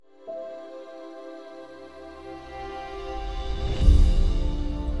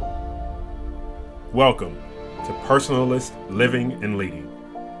Welcome to Personalist Living and Leading,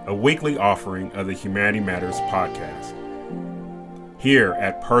 a weekly offering of the Humanity Matters podcast. Here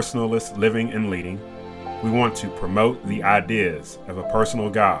at Personalist Living and Leading, we want to promote the ideas of a personal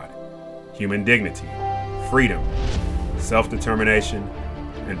God, human dignity, freedom, self-determination,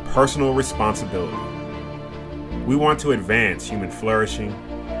 and personal responsibility. We want to advance human flourishing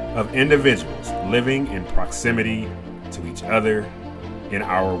of individuals living in proximity to each other in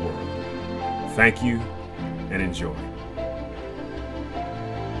our world. Thank you and enjoy.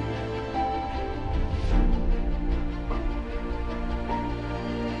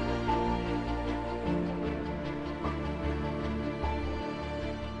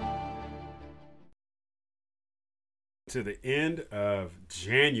 To the end of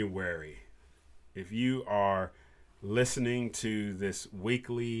January, if you are listening to this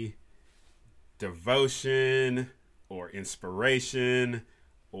weekly devotion or inspiration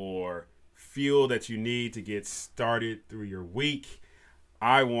or fuel that you need to get started through your week,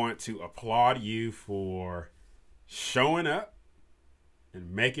 I want to applaud you for showing up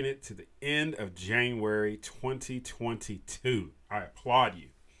and making it to the end of January 2022. I applaud you.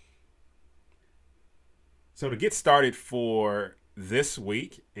 So to get started for this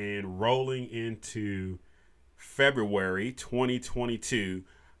week and rolling into February 2022,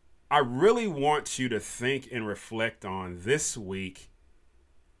 I really want you to think and reflect on this week.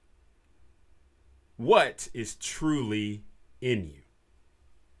 What is truly in you?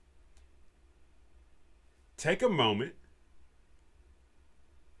 Take a moment,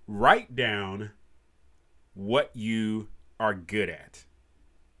 write down what you are good at.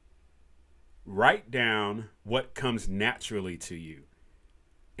 Write down what comes naturally to you,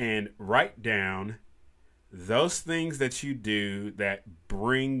 and write down those things that you do that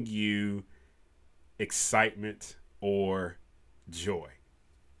bring you excitement or joy.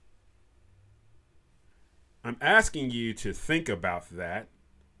 I'm asking you to think about that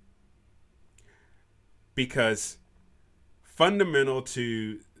because fundamental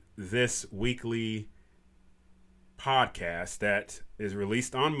to this weekly podcast that is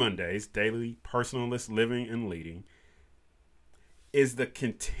released on Mondays, Daily Personalist Living and Leading, is the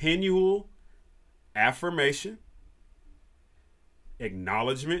continual affirmation,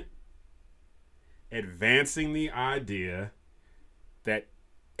 acknowledgement, advancing the idea that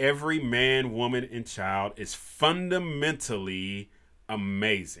every man, woman, and child is fundamentally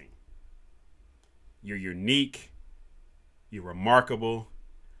amazing. You're unique, you're remarkable,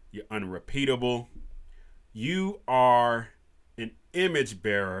 you're unrepeatable. You are an image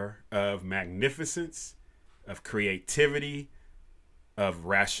bearer of magnificence, of creativity, of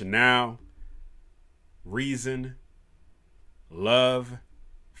rationale, reason, love,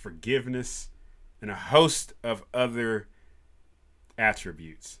 forgiveness, and a host of other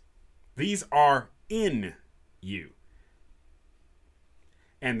attributes. These are in you.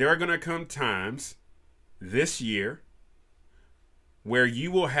 And there are going to come times this year where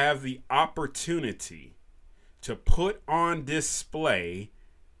you will have the opportunity to put on display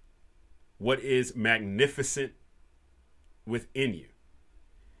what is magnificent within you.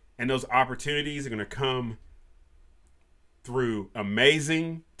 And those opportunities are going to come through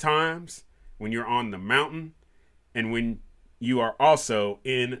amazing times when you're on the mountain and when you are also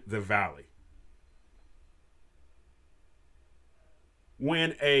in the valley.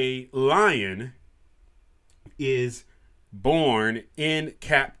 When a lion is born in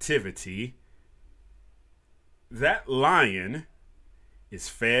captivity, that lion is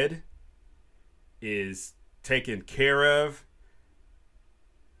fed, is taken care of,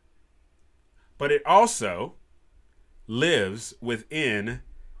 but it also lives within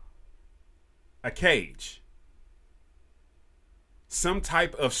a cage. Some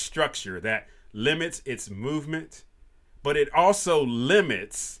type of structure that limits its movement, but it also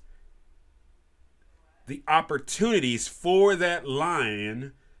limits the opportunities for that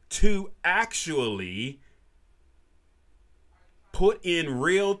lion to actually put in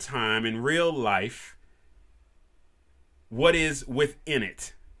real time, in real life, what is within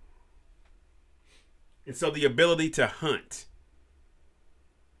it. And so the ability to hunt,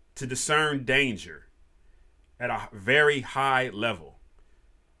 to discern danger at a very high level,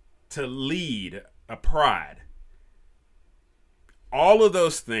 to lead a pride. All of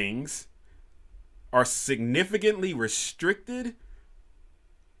those things are significantly restricted,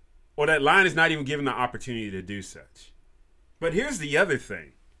 or that lion is not even given the opportunity to do such. But here's the other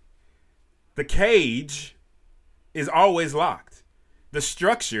thing. The cage is always locked. The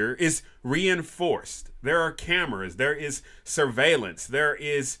structure is reinforced. There are cameras. There is surveillance. There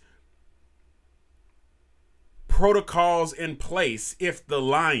is protocols in place if the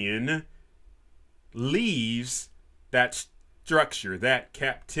lion leaves that structure, that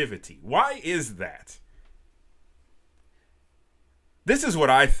captivity. Why is that? This is what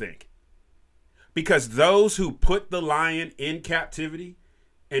I think. Because those who put the lion in captivity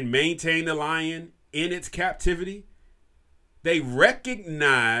and maintain the lion in its captivity, they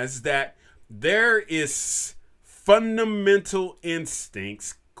recognize that there is fundamental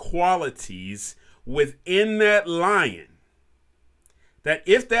instincts, qualities within that lion, that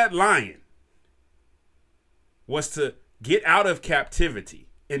if that lion was to get out of captivity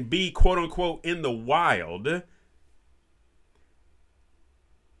and be, quote unquote, in the wild,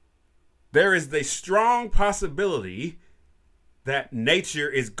 there is the strong possibility that nature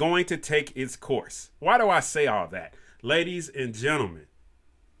is going to take its course. Why do I say all that? Ladies and gentlemen,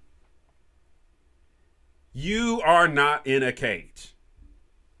 you are not in a cage.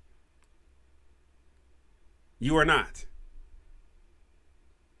 You are not.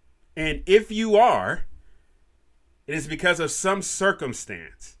 And if you are, it is because of some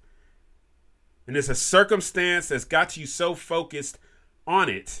circumstance. And it's a circumstance that's got you so focused on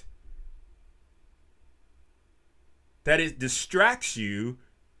it that it distracts you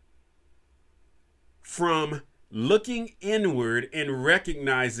from looking inward and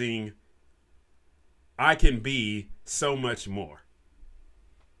recognizing I can be so much more.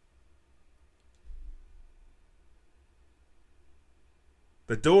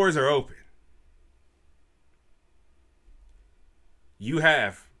 The doors are open. You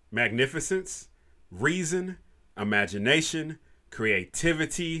have magnificence, reason, imagination,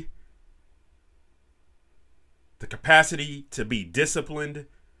 creativity, the capacity to be disciplined,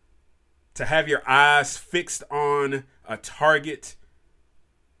 to have your eyes fixed on a target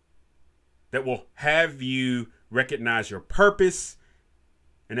that will have you recognize your purpose,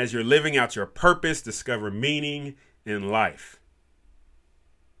 and as you're living out your purpose, discover meaning in life.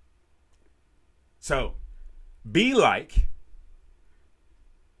 So, be like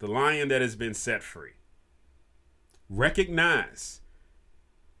the lion that has been set free. Recognize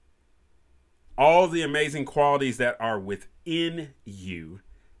all the amazing qualities that are within you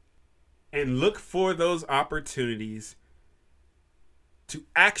and look for those opportunities to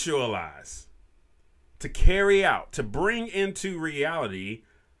actualize, to carry out, to bring into reality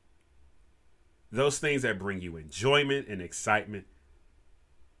those things that bring you enjoyment and excitement,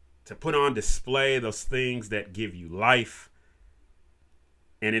 to put on display those things that give you life.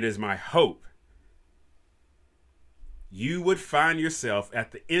 And it is my hope you would find yourself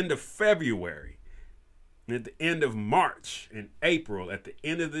at the end of February, and at the end of March and April, at the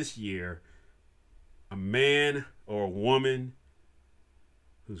end of this year, a man or a woman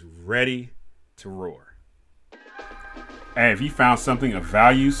who's ready to roar. Hey, if you found something of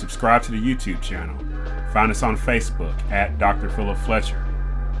value, subscribe to the YouTube channel. Find us on Facebook at Dr. Philip Fletcher.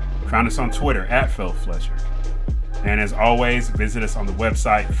 Find us on Twitter at Philip Fletcher. And as always, visit us on the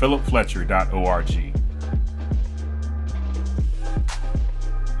website philipfletcher.org.